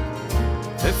surpassed.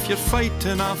 If you're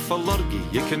fighting off a lurgy,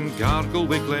 you can gargle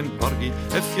with Glenburgie.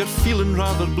 If you're feeling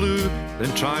rather blue,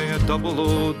 then try a double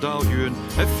O Dalhuin.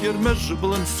 If you're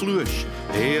miserable and fluish,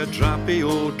 a drappy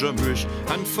O Dramush.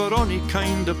 And for any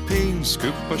kind of pain,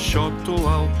 scoop a shot o'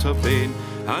 Altavane.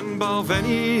 And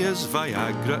Balvenie is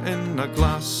Viagra in a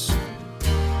glass.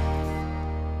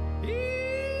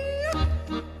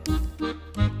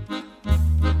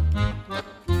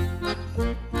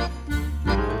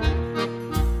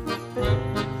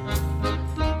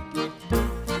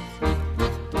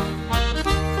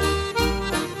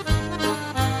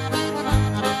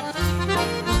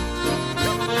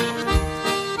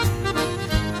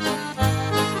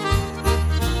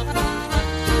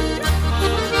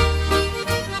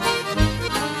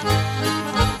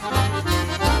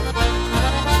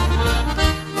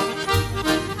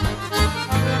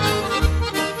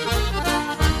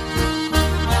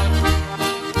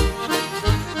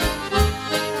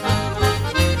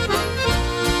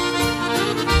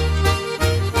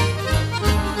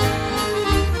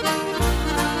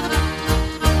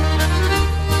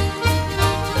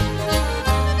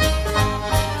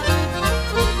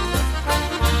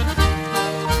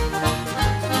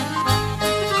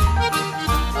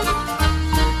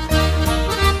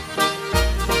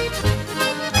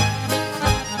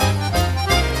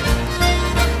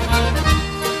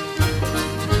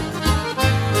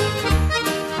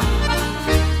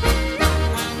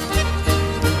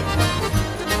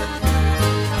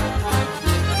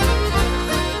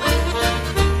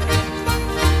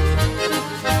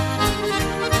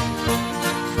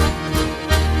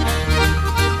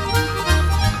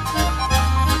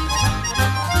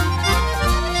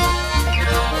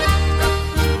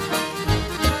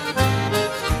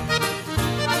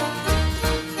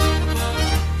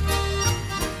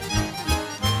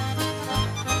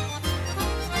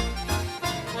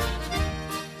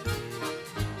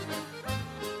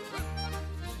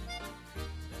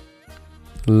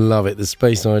 Love it. The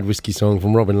Speyside Whisky song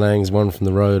from Robin Lang's One from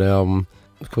the Road album.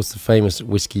 Of course, the famous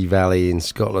Whisky Valley in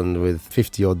Scotland with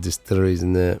 50-odd distilleries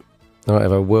in there. I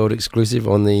have a world exclusive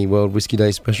on the World Whisky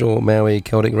Day special Maui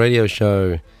Celtic radio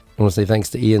show. I want to say thanks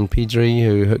to Ian Petrie,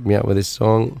 who hooked me up with this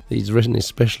song. He's written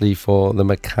especially for the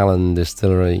Macallan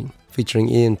Distillery, featuring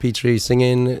Ian Petrie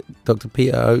singing, Dr.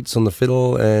 Peter Oates on the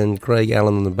fiddle, and Craig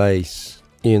Allen on the bass.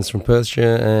 Ian's from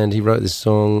Perthshire, and he wrote this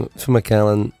song for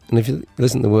Macallan. And if you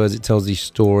listen to the words, it tells the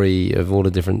story of all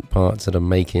the different parts that are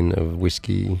making of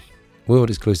whiskey. World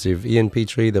exclusive, Ian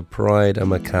Petrie, The Pride of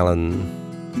Macallan.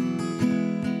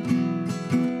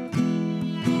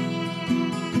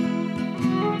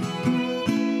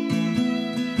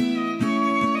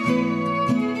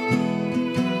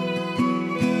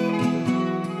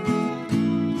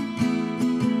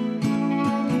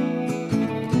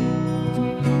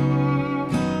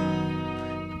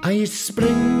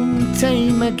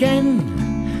 springtime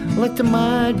again, let the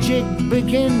magic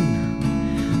begin.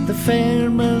 The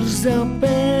farmer's up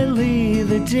early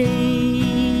the day.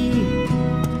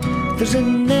 There's a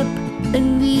nip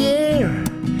in the air,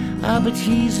 but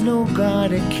he's no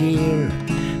got a care,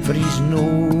 for he's no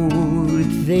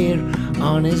there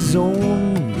on his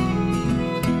own.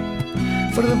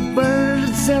 For the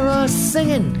birds are all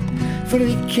singing, for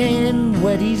they ken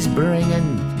what he's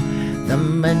bringing, the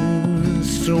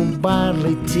minstrel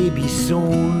barley to be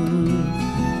sown.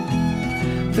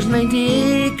 There's 90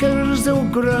 acres o'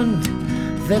 ground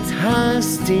that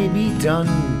has to be done.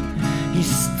 He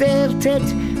started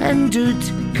and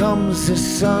out comes the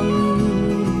sun.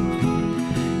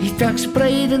 He takes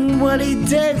pride in what he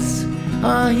does,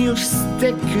 he'll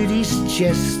stick to his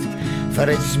chest, for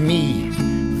it's me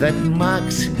that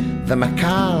makes the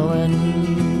Macallan.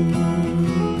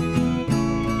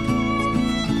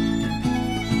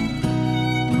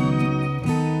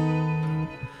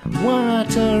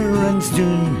 Water runs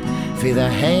down through the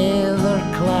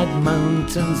heather-clad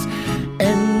mountains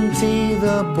into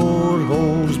the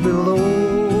boreholes below.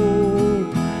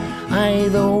 Aye,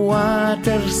 the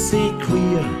water's so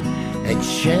clear, it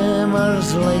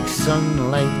shimmers like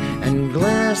sunlight and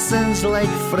glistens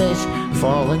like fresh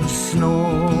fallen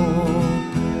snow.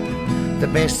 The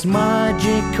best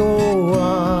magic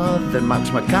that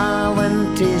Max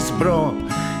Macallan tastes bra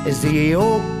is the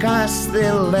oak as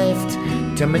they left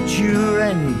to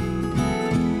maturing.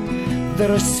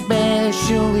 They're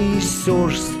especially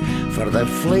sourced for their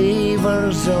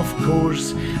flavours, of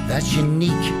course, that's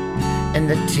unique in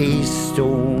the taste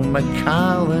of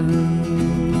Macallan.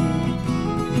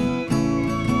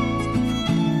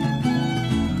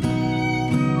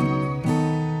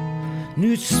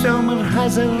 New summer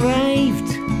has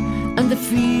arrived and the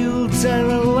fields are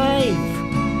alive.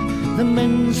 The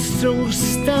minstrels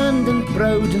standing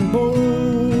proud and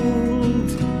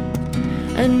bold,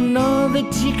 and all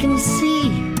that you can see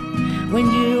when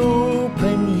you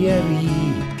open your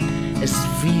eye is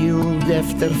field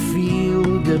after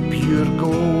field of pure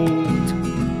gold.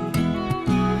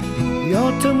 The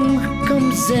autumn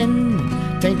comes in,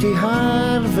 time to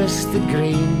harvest the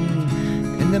grain,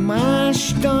 and the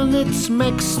mash done it's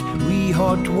mixed with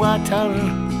hot water.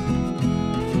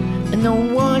 In the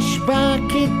wash back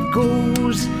it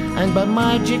goes, and by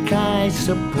magic I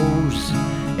suppose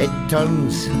it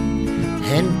turns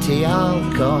into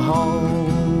alcohol.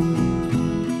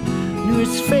 Now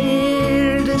it's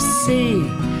fair to say,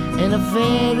 in a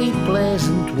very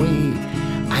pleasant way,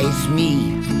 it's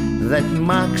me that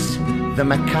makes the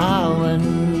Macallan.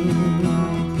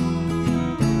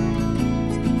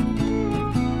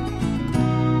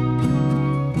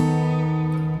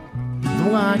 The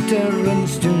water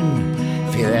runs down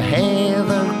through the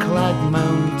heather-clad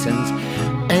mountains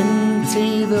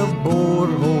into the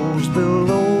boreholes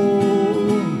below.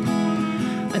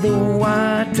 The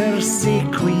water's so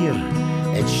clear,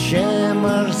 it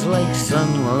shimmers like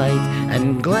sunlight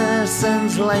and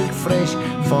glistens like fresh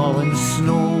fallen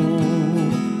snow.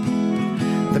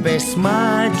 The best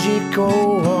magic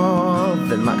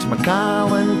that Max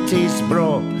Macallan tastes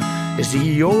bra is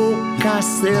the oak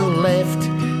as they left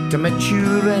to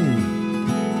maturing.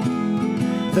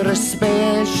 They're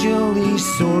especially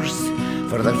sourced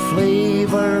for their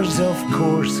flavours, of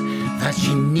course, that's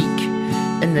unique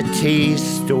in the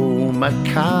taste of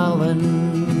Macallan.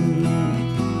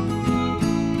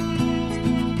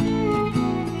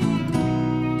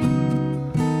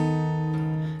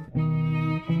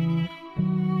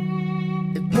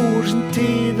 It pours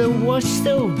into the wash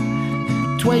still,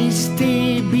 twice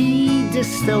to be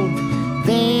distilled,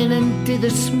 then into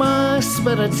the small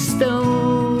spirit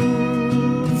stills.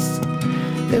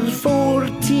 There's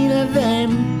 14 of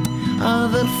them,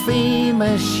 they're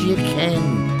famous you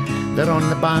ken. They're on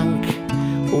the bank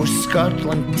o'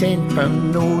 Scotland £10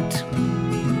 note.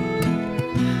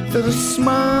 They're the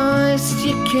smallest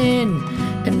you ken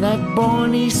in that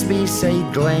bonny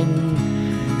Speyside glen.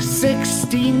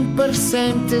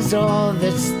 16% is all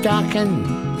that's stacking.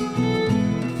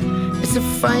 It's the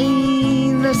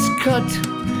finest cut,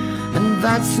 and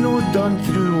that's no done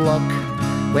through luck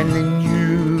when the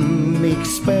new make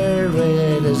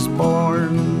spirit is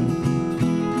born.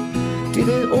 To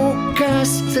the oak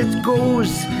cast it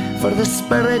goes, for the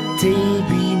spirit to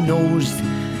be nosed,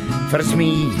 for it's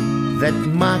me that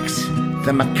makes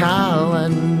the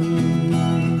Macallan.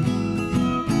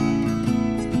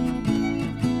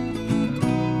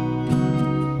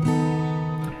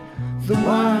 The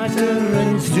water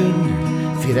runs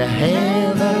down through the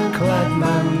heather-clad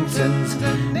mountains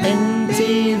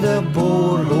into the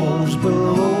boreholes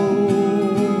below.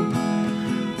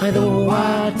 Aye, the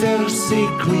water's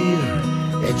so clear,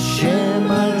 it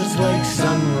shimmers like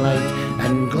sunlight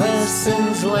and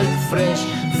glistens like fresh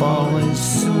fallen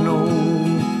snow.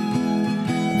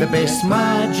 The best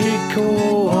magic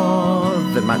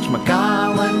of the match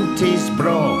Macallan taste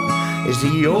bra is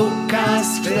the oak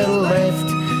cask they're left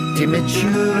to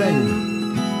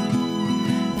maturing.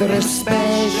 They're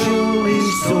especially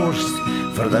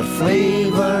sourced for their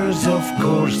flavours, of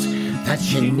course,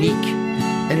 that's unique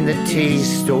in the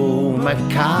taste of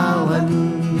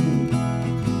Macallan.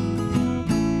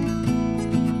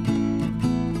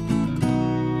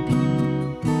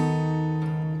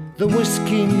 The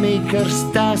whiskey maker's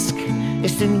task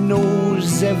is to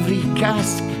nose every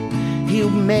cask he'll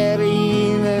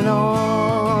marry and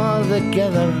all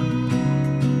together.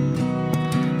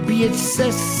 Be it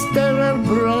sister or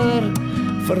brother,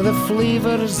 for the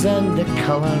flavours and the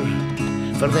colour,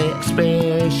 for the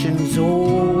expressions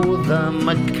of the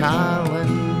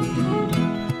Macallan.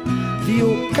 The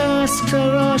oak casks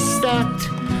are all stacked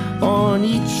on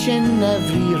each and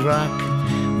every rack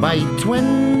by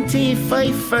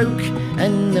 25 folk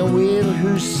in the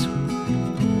warehouse.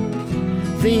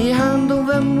 They handle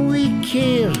them with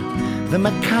care, the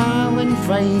Macallan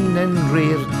fine and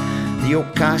rare. The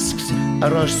oak casks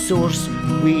are a source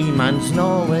we man's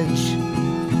knowledge.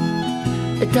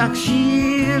 It takes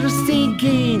years to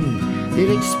gain,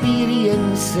 their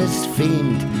experience is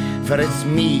famed, for it's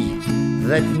me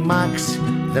that makes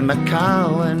the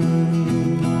Macallan.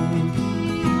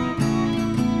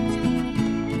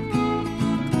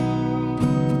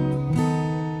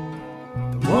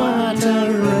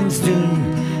 Runs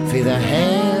down through the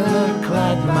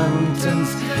heather-clad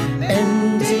mountains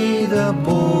into the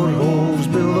boreholes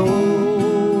below.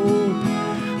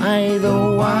 Aye,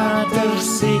 the water's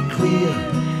so clear,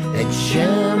 it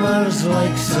shimmers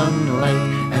like sunlight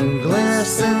and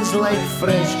glistens like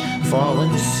fresh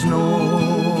fallen snow.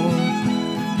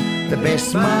 The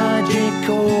best magic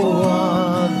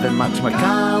of the match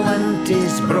Macallan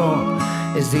taste bra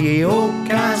is the oak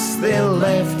cask they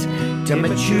left to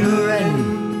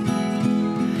maturing.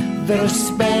 They're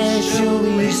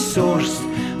especially sourced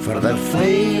for their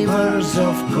flavours,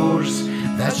 of course,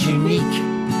 that's unique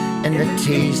in the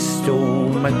taste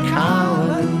of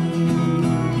Macallan.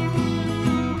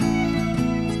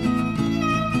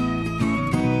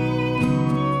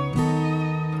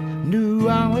 New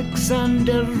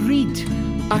Alexander Reid,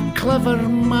 a clever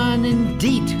man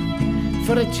indeed,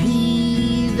 for it's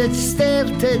he that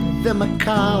started the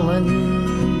Macallan.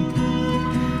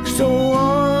 So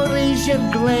raise your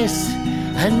glass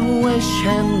and wish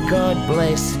him God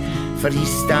bless, for he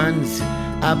stands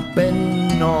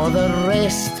abin all the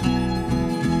rest.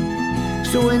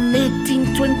 So in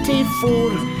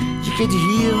 1824 you could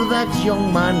hear that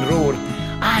young man roar,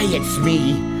 aye, it's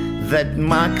me that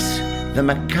makes the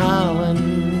Macallan.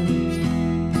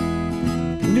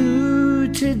 New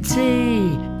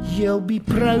today you'll be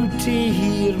proud to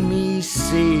hear me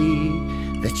say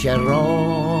that you're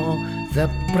all the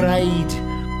pride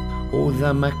of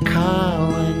the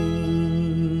Macallan.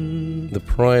 The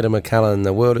Pride of Macallan,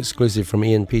 the world exclusive from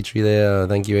Ian Petrie there.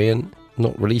 Thank you, Ian.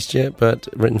 Not released yet, but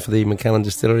written for the Macallan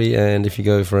Distillery, and if you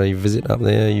go for a visit up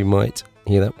there, you might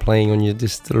hear that playing on your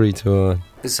distillery tour.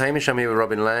 This is Hamish, I'm here with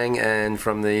Robin Lang, and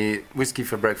from the Whisky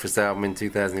for Breakfast album in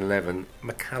 2011,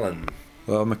 Macallan.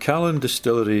 Well, Macallan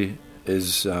Distillery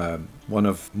is one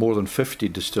of more than 50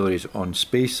 distilleries on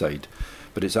Speyside,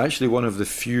 but it's actually one of the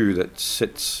few that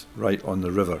sits right on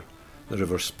the River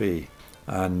Spey.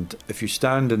 And if you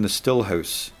stand in the still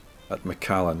house at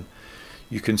Macallan,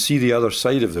 you can see the other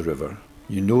side of the river.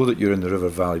 You know that you're in the river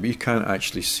valley, but you can't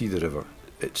actually see the river.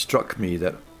 It struck me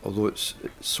that although it's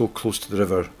so close to the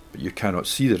river, but you cannot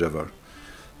see the river,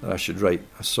 that I should write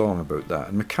a song about that.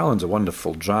 And Macallan's a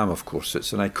wonderful dram, of course.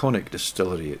 It's an iconic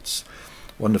distillery. It's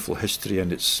wonderful history,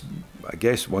 and it's, I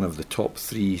guess, one of the top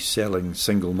 3 selling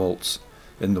single malts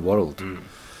in the world.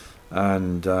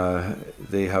 And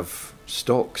they have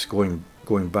stocks going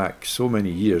back so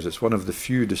many years. It's one of the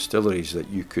few distilleries that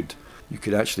you could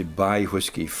actually buy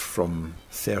whiskey from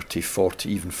 30, 40,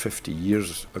 even 50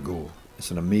 years ago.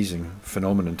 It's an amazing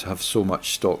phenomenon to have so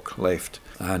much stock left,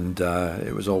 and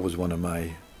it was always one of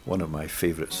my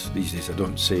favourites. These days I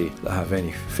don't say that I have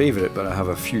any favourite, but I have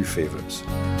a few favourites.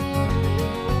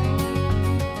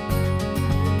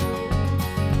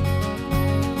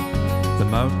 The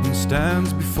mountain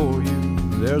stands before you,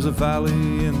 there's a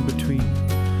valley in between.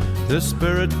 The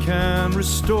spirit can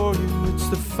restore you, it's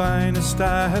the finest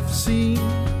I have seen.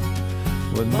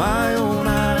 With my own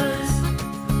eyes,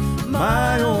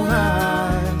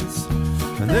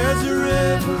 and there's a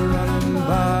river running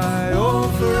by, oh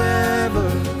forever,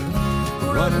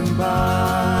 running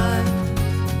by.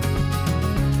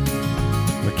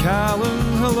 Macallan,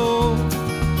 hello,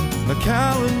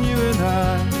 Macallan, you and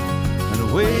I, and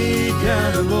away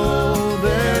down below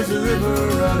there's a river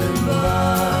running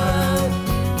by.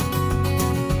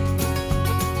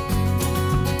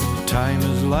 Time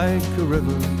is like a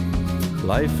river,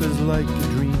 life is like a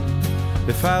dream.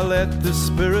 If I let the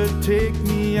Spirit take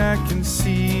me, I can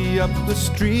see up the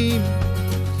stream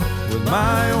with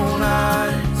my own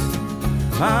eyes,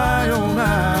 my own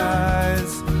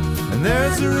eyes. And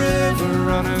there's a river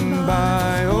running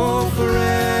by, oh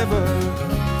forever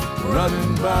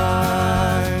running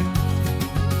by.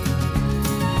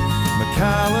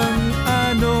 Macallan,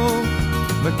 I know,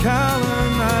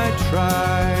 Macallan, I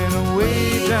try, and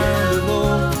away down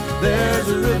below there's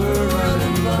a river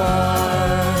running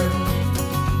by.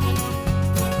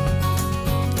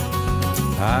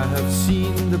 I have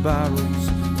seen the barrels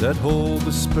that hold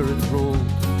the Spirit rolled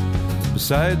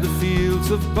beside the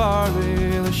fields of barley,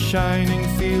 the shining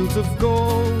fields of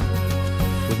gold.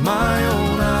 With my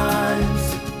own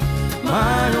eyes,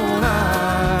 my own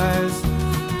eyes,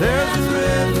 there's a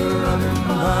river running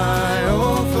by,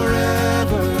 oh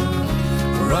forever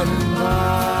running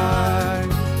by.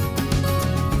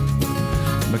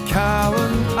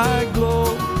 Macallan, I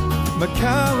glow,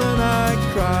 Macallan, I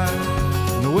cry,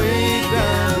 and away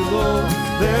down below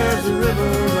there's a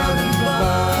river running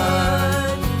by.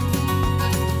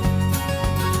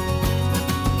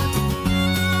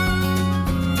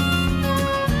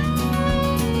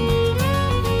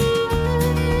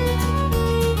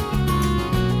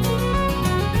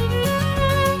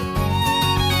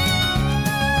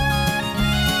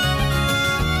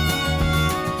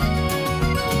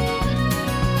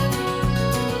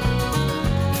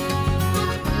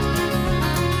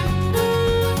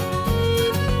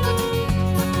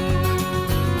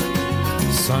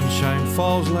 Sunshine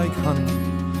falls like honey,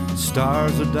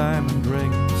 stars are diamond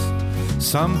rings.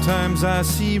 Sometimes I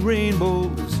see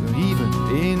rainbows and even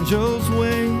angels'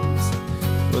 wings.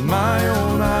 With my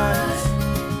own eyes,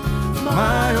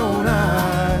 my own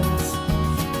eyes,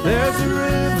 there's a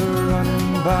river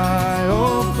running by,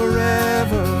 oh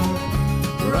forever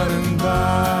running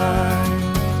by.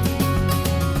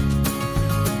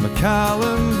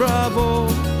 Macallan, bravo,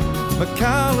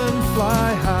 Macallan,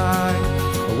 fly high.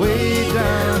 Way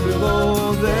down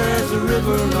below there's a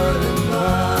river running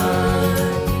by.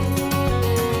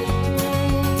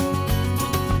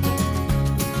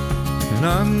 And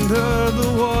under the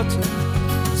water,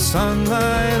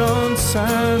 sunlight on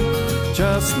sand,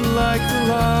 just like the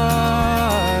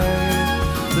light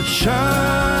that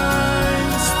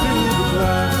shines through the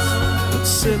glass that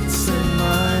sits in